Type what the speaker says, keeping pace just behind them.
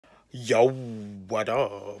Yo, what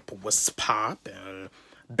up? What's poppin'?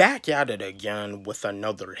 Back at it again with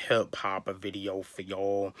another hip hop video for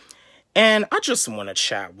y'all. And I just want to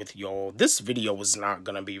chat with y'all. This video is not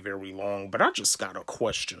going to be very long, but I just got a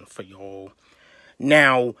question for y'all.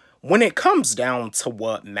 Now, when it comes down to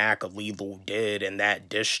what Mac did in that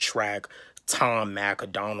diss track, Tom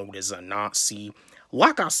Macdonald is a Nazi,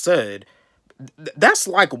 like I said, that's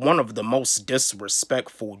like one of the most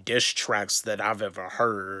disrespectful diss tracks that I've ever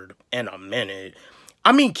heard in a minute.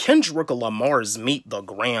 I mean, Kendrick Lamar's Meet the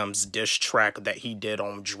Grams diss track that he did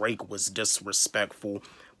on Drake was disrespectful,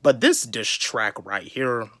 but this diss track right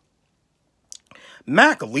here,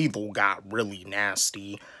 Mac Lethal got really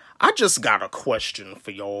nasty. I just got a question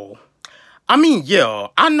for y'all. I mean, yeah,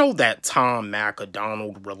 I know that Tom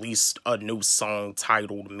Macdonald released a new song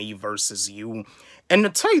titled Me Versus You. And to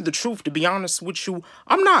tell you the truth, to be honest with you,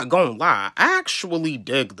 I'm not gonna lie. I actually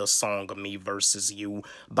dig the song Me Versus You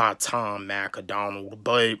by Tom Macdonald.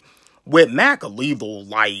 But with Mac Lethal,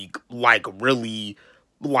 really,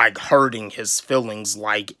 hurting his feelings,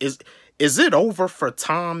 is it over for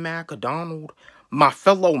Tom Macdonald? My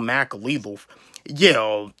fellow Mac Lethal,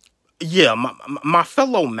 yeah, my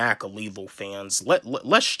fellow Mac fans,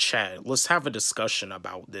 let's chat. Let's have a discussion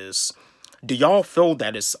about this. Do y'all feel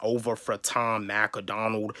that it's over for Tom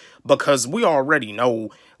Macdonald? Because we already know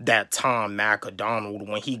that Tom Macdonald,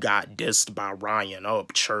 when he got dissed by Ryan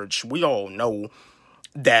Upchurch, we all know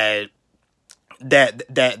that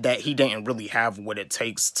he didn't really have what it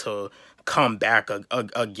takes to come back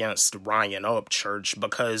against Ryan Upchurch.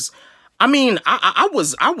 Because I mean, I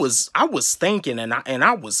was thinking and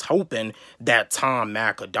I was hoping that Tom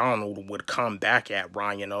Macdonald would come back at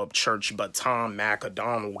Ryan Upchurch, but Tom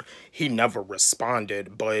Macdonald, he never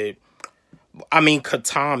responded. But I mean, could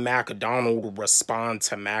Tom Macdonald respond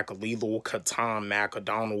to Mac Lethal? Could Tom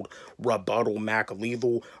Macdonald rebuttal Mac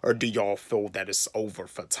Lethal? Or do y'all feel that it's over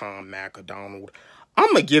for Tom Macdonald?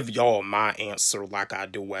 I'm gonna give y'all my answer like I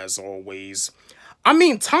do as always. I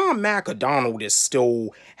mean, Tom Macdonald is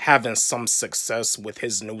still having some success with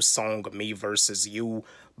his new song, Me Versus You,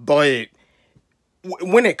 but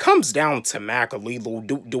when it comes down to Mac Lethal,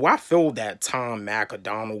 do I feel that Tom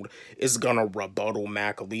Macdonald is gonna rebuttal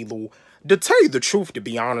Mac Lethal? To tell you the truth, to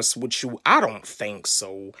be honest with you, I don't think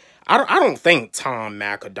so. I don't think Tom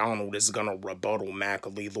Macdonald is gonna rebuttal Mac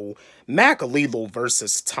Lethal. Mac Lethal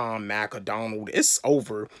versus Tom Macdonald, it's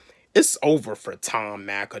over. It's over for Tom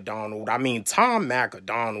Macdonald. I mean, Tom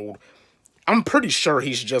Macdonald, I'm pretty sure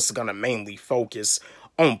he's just gonna mainly focus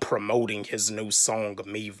on promoting his new song,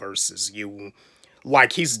 Me Versus You.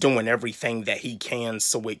 Like, he's doing everything that he can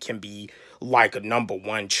so it can be like a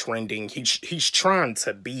 #1 trending. He's trying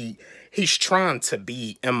to be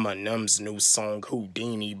Eminem's new song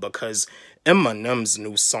Houdini, because Eminem's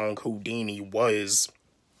new song Houdini was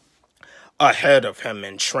ahead of him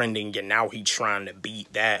in trending, and now he's trying to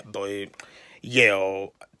beat that. But yeah,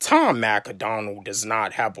 Tom Macdonald does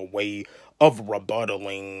not have a way of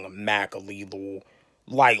rebuttaling Mac Lethal.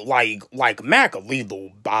 Like Mac Lethal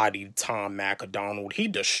bodied Tom Macdonald. He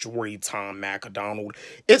destroyed Tom Macdonald.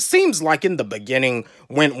 It seems like in the beginning,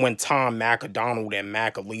 when Tom Macdonald and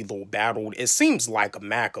Mac Lethal battled, it seems like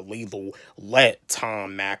Mac Lethal let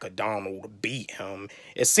Tom Macdonald beat him.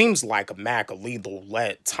 It seems like Mac Lethal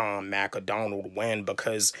let Tom Macdonald win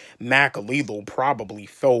because Mac Lethal probably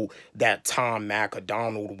felt that Tom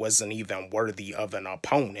Macdonald wasn't even worthy of an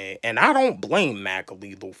opponent. And I don't blame Mac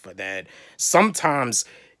Lethal for that. Sometimes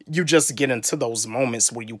you just get into those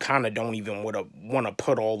moments where you kind of don't even want to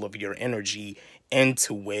put all of your energy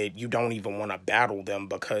into it. You don't even want to battle them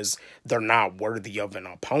because they're not worthy of an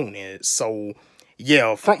opponent. So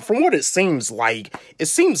yeah, from what it seems like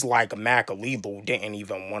Mac Lethal didn't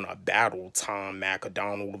even want to battle Tom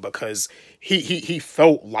Macdonald because he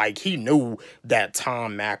felt like he knew that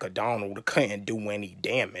Tom Macdonald couldn't do any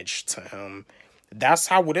damage to him. That's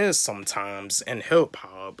how it is sometimes in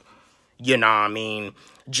hip-hop. You know what I mean?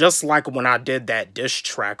 Just like when I did that diss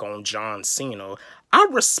track on John Cena, I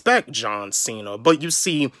respect John Cena, but you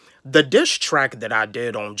see, the diss track that I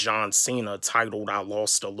did on John Cena titled I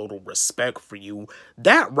Lost a Little Respect for You,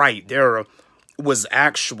 that right there was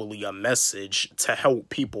actually a message to help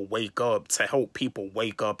people wake up,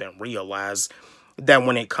 and realize that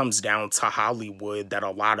when it comes down to Hollywood, that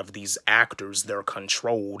a lot of these actors, they're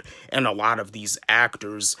controlled, and a lot of these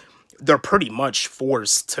actors, they're pretty much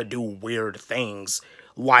forced to do weird things,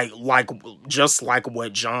 just like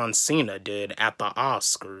what John Cena did at the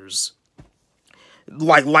Oscars.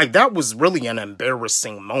 Like that was really an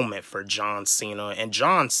embarrassing moment for John Cena, and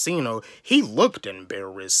John Cena, he looked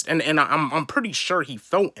embarrassed, and I'm pretty sure he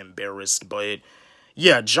felt embarrassed, but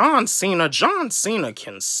yeah, John Cena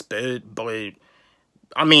can spit, but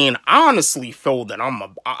I mean, I honestly feel that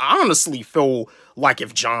I honestly feel like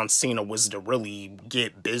if John Cena was to really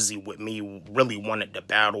get busy with me, really wanted to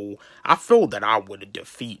battle, I feel that I would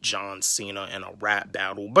defeat John Cena in a rap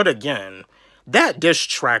battle. But again, that diss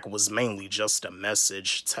track was mainly just a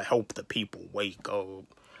message to help the people wake up.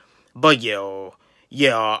 But yeah,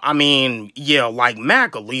 I mean, yeah, like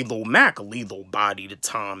Mac Lethal bodied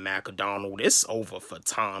Tom Macdonald. It's over for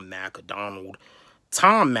Tom Macdonald.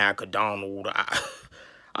 Tom Macdonald,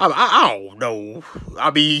 I don't know. I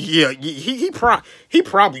mean, yeah, he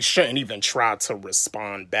probably shouldn't even try to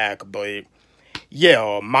respond back. But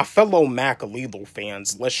yeah, my fellow Mac Lethal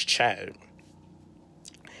fans, let's chat.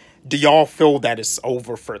 Do y'all feel that it's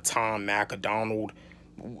over for Tom Macdonald?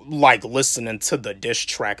 Like listening to the diss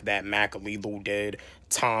track that Mac Lethal did,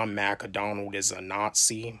 Tom Macdonald is a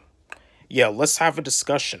Nazi. Yeah, let's have a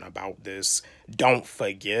discussion about this. Don't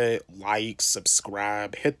forget, like,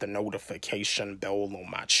 subscribe, hit the notification bell on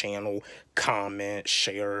my channel, comment,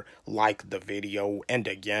 share, like the video, and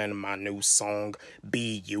again, my new song,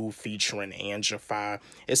 Be You, featuring Angify.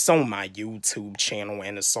 It's on my YouTube channel,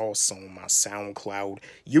 and it's also on my SoundCloud.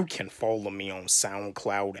 You can follow me on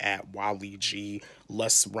SoundCloud at Wally G.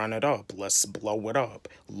 Let's run it up. Let's blow it up.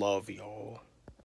 Love y'all.